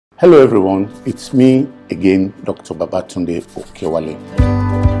Hello everyone, it's me again, Dr. Babatunde Okewale.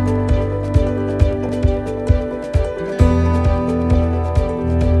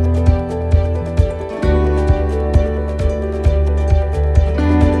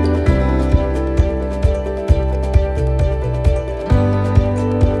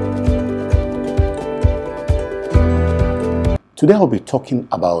 Today I'll be talking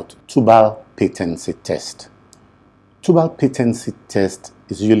about tubal patency test. Tubal patency test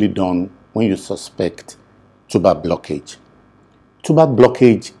is usually done when you suspect tubal blockage. Tubal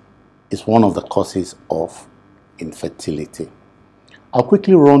blockage is one of the causes of infertility. I'll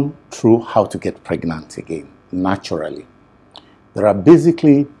quickly run through how to get pregnant again, naturally. There are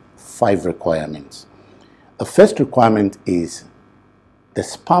basically 5 requirements. The first requirement is the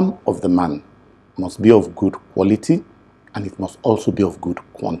sperm of the man must be of good quality and it must also be of good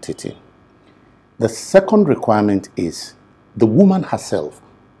quantity. The second requirement is the woman herself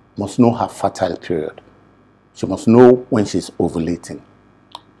must know her fertile period. She must know when she's ovulating.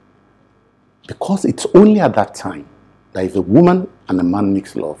 Because it's only at that time that if a woman and a man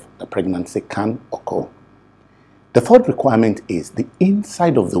makes love, the pregnancy can occur. The third requirement is the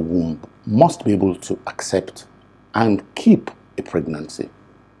inside of the womb must be able to accept and keep a pregnancy.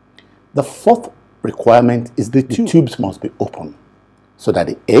 The fourth requirement is the tubes must be open so that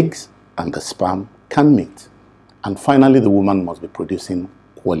the eggs and the sperm can meet. And finally, the woman must be producing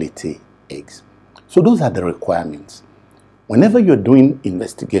quality eggs. So those are the requirements. Whenever you're doing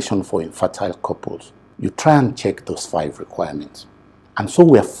investigation for infertile couples, you try and check those 5 requirements. And so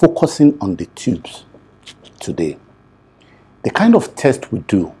we are focusing on the tubes today. The kind of test we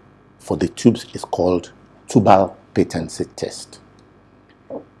do for the tubes is called tubal patency test.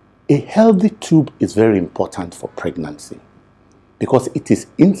 A healthy tube is very important for pregnancy because it is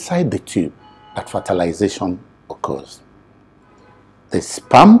inside the tube that fertilization occurs. The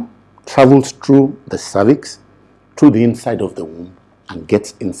sperm travels through the cervix, through the inside of the womb, and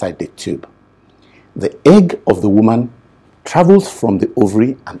gets inside the tube. The egg of the woman travels from the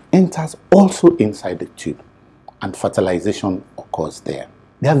ovary and enters also inside the tube, and fertilization occurs there.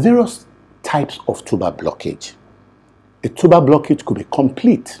 There are various types of tubal blockage. A tubal blockage could be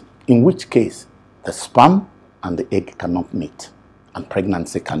complete, in which case the sperm and the egg cannot meet and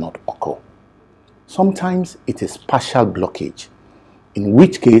pregnancy cannot occur. Sometimes it is partial blockage, in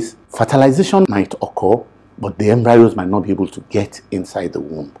which case fertilization might occur, but the embryos might not be able to get inside the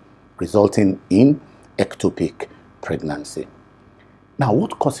womb, resulting in ectopic pregnancy. Now,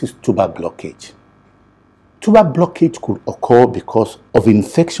 what causes tubal blockage? Tubal blockage could occur because of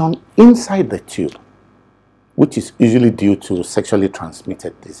infection inside the tube, which is usually due to sexually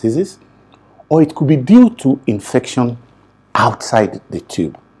transmitted diseases, or it could be due to infection outside the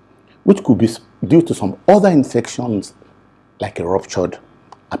tube, which could be due to some other infections like a ruptured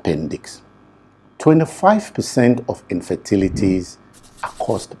appendix. 25% of infertilities are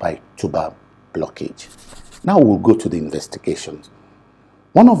caused by tubal blockage. Now we'll go to the investigations.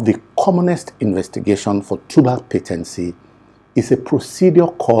 One of the commonest investigations for tubal patency is a procedure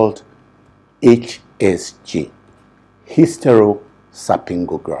called HSG, hystero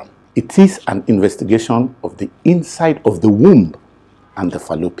sapingogram. It is an investigation of the inside of the womb and the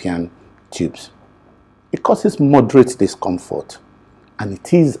fallopian tubes. It causes moderate discomfort and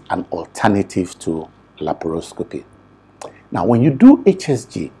it is an alternative to laparoscopy. Now, when you do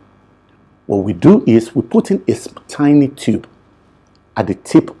HSG, what we do is we put in a tiny tube at the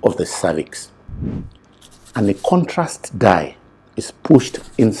tip of the cervix and a contrast dye is pushed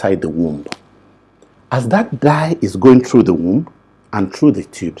inside the womb. As that dye is going through the womb and through the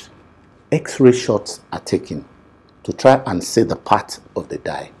tubes, X-ray shots are taken to try and see the path of the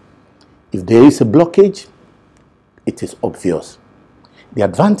dye. If there is a blockage, it is obvious. The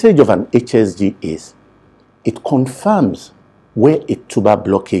advantage of an HSG is it confirms where a tubal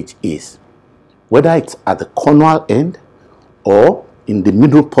blockage is, whether it's at the cornual end or in the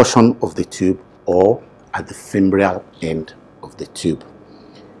middle portion of the tube or at the femoral end of the tube.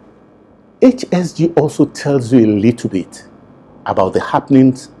 HSG also tells you a little bit about the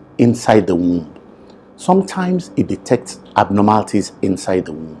happenings inside the womb. Sometimes it detects abnormalities inside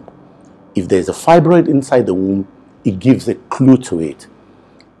the womb. If there's a fibroid inside the womb, it gives a clue to it.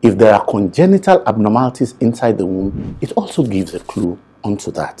 If there are congenital abnormalities inside the womb, it also gives a clue onto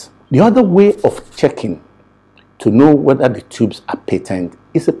that. The other way of checking to know whether the tubes are patent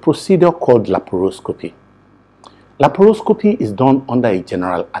is a procedure called laparoscopy. Laparoscopy is done under a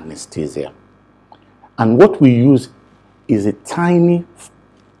general anesthesia. And what we use is a tiny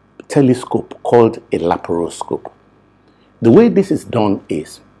telescope called a laparoscope. The way this is done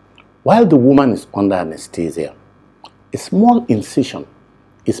is, while the woman is under anesthesia, a small incision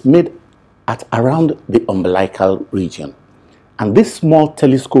is made at around the umbilical region, and this small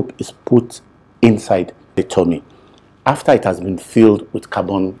telescope is put inside the tummy after it has been filled with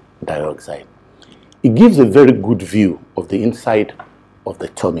carbon dioxide. It gives a very good view of the inside of the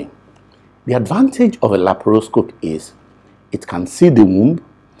tummy. The advantage of a laparoscope is it can see the womb,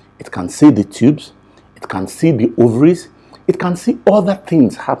 it can see the tubes, it can see the ovaries, it can see other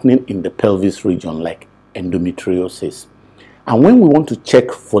things happening in the pelvis region like endometriosis. And when we want to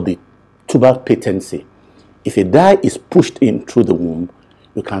check for the tubal patency, if a dye is pushed in through the womb,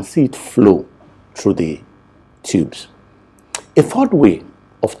 you can see it flow through the tubes. A third way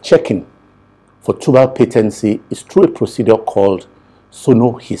of checking for tubal patency is through a procedure called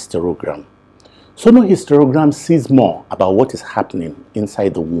Sono Hysterogram. Sono Hysterogram sees more about what is happening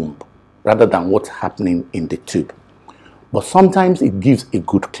inside the womb rather than what's happening in the tube. But sometimes it gives a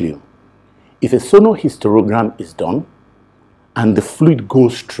good clue. If a Sono Hysterogram is done and the fluid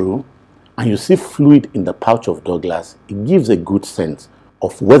goes through and you see fluid in the pouch of Douglas, it gives a good sense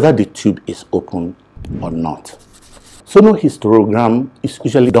of whether the tube is open or not. Sono Hysterogram is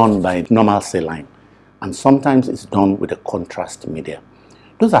usually done by normal saline, and sometimes it's done with a contrast media.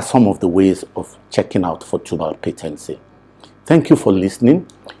 Those are some of the ways of checking out for tubal patency. Thank you for listening.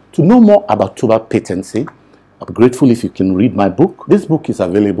 To know more about tubal patency, I'm grateful if you can read my book. This book is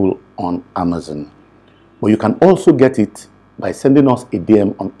available on Amazon, but you can also get it by sending us a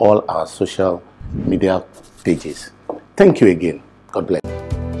DM on all our social media pages. Thank you again. God bless.